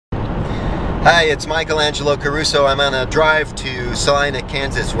Hi, it's Angelo Caruso. I'm on a drive to Salina,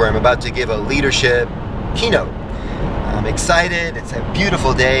 Kansas, where I'm about to give a leadership keynote. I'm excited. It's a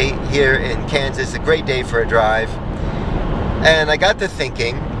beautiful day here in Kansas, a great day for a drive. And I got to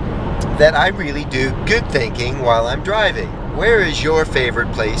thinking that I really do good thinking while I'm driving. Where is your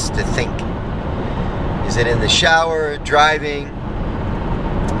favorite place to think? Is it in the shower, driving,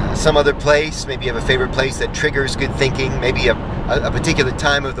 some other place? Maybe you have a favorite place that triggers good thinking, maybe a particular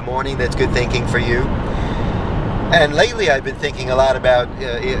time of the morning that's good thinking for you. And lately I've been thinking a lot about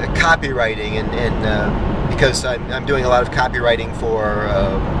copywriting, and because I'm doing a lot of copywriting for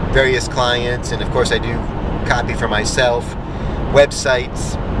various clients, and of course I do copy for myself,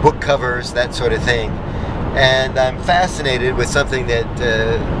 websites, book covers, that sort of thing. And I'm fascinated with something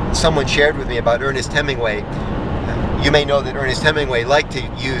that someone shared with me about Ernest Hemingway. You may know that Ernest Hemingway liked to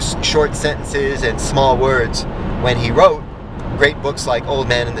use short sentences and small words when he wrote great books like Old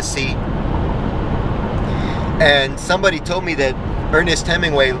Man and the Sea. And somebody told me that Ernest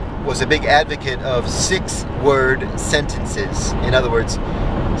Hemingway was a big advocate of 6-word sentences. In other words,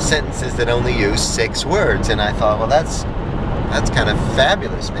 sentences that only use 6 words. And I thought, well, that's kind of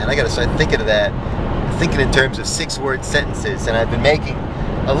fabulous, man. I got to start thinking of that, thinking in terms of 6-word sentences. And I've been making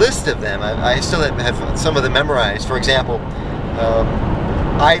a list of them. I still have some of them memorized. For example,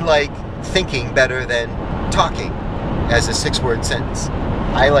 I like thinking better than talking as a 6-word sentence.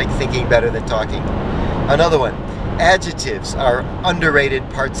 I like thinking better than talking. Another one, adjectives are underrated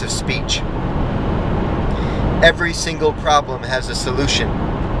parts of speech. Every single problem has a solution.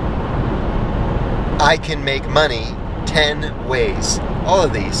 I can make money 10 ways. All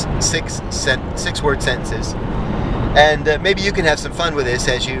of these 6-word sentences. And maybe you can have some fun with this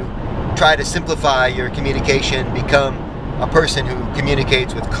as you try to simplify your communication, become a person who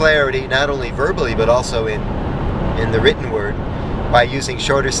communicates with clarity, not only verbally but also in the written word, by using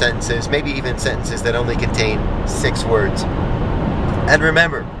shorter sentences, maybe even sentences that only contain 6 words. And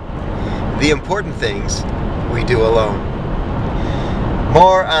remember, the important things we do alone.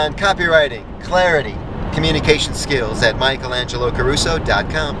 More on copywriting, clarity, communication skills at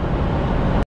michelangelocaruso.com.